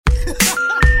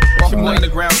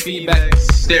Underground feedback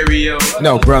stereo.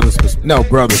 No brothers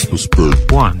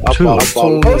perspective. 1, 2.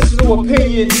 Personal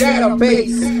opinion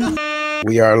database.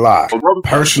 We are live.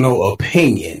 Personal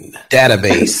opinion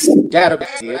database.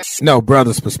 No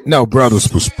brothers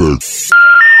perspective.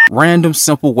 Random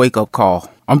simple wake-up call.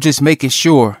 I'm just making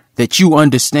sure that you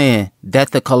understand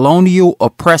that the colonial,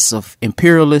 oppressive,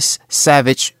 imperialist,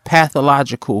 savage,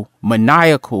 pathological,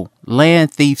 maniacal,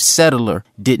 land thief settler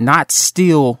did not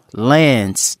steal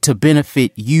lands to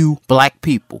benefit you black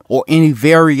people or any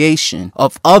variation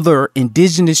of other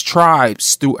indigenous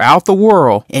tribes throughout the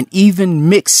world, and even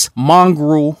mix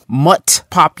mongrel mutt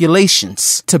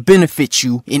populations to benefit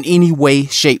you in any way,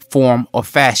 shape, form, or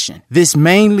fashion. This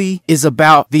mainly is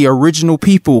about the original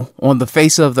people on the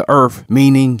face of the earth,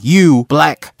 meaning you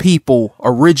black people,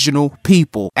 original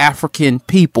people, African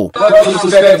people.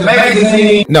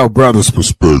 No brothers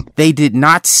perspective. They did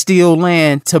not steal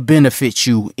land to benefit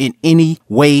you in any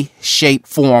way, shape,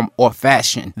 form, or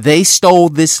fashion. They stole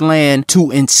this land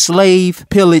to enslave,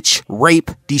 pillage,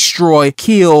 rape, destroy,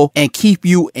 kill, and keep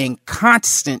you in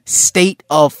constant state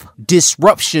of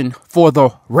disruption for the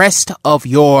rest of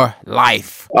your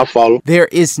life. I follow. There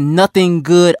is nothing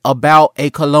good about a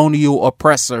colonial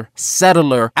oppressor,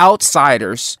 settler,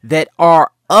 outsiders that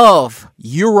are of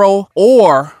Euro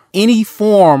or any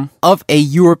form of a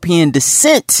European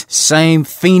descent, same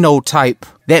phenotype,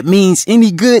 that means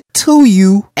any good to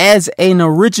you as an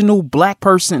original black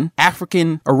person,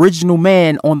 African original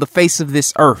man on the face of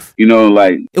this earth. You know,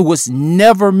 like, it was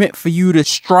never meant for you to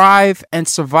strive and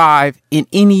survive in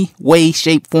any way,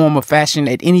 shape, form, or fashion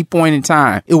at any point in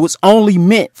time. It was only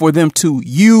meant for them to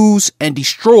use and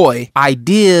destroy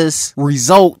ideas,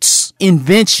 results,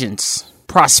 inventions,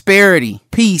 prosperity,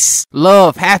 peace,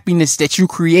 love, happiness that you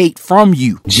create from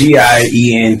you.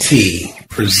 GIENT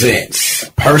presents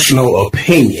Personal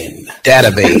Opinion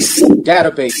Database.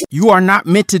 You are not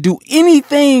meant to do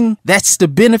anything that's to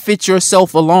benefit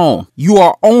yourself alone. You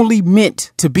are only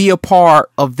meant to be a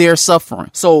part of their suffering.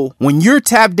 So when you're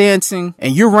tap dancing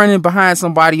and you're running behind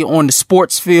somebody on the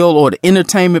sports field or the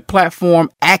entertainment platform,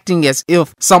 acting as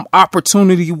if some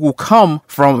opportunity will come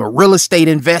from a real estate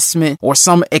investment or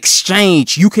some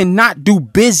exchange, you cannot do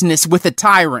business with a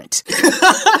tyrant.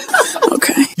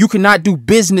 Okay. You cannot do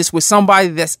business with somebody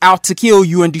that's out to kill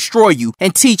you and destroy you,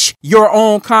 and teach your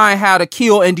own kind how to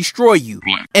kill and destroy you,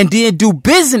 and then do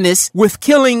business with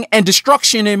killing and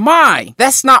destruction in mind.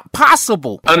 That's not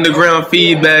possible. Underground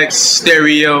feedback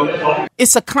stereo.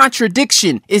 It's a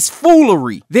contradiction. It's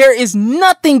foolery. There is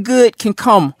nothing good can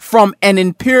come from an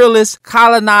imperialist,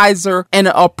 colonizer, and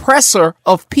an oppressor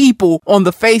of people on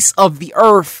the face of the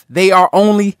earth. They are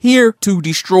only here to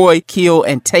destroy, kill,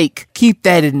 and take. Keep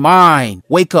that in mind.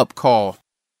 Wake up call.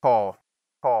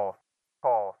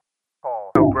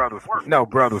 No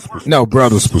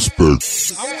brothers perspective.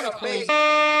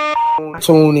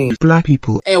 Tune in. Black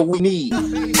people. And we need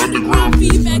Underground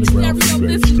feedback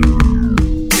stereo.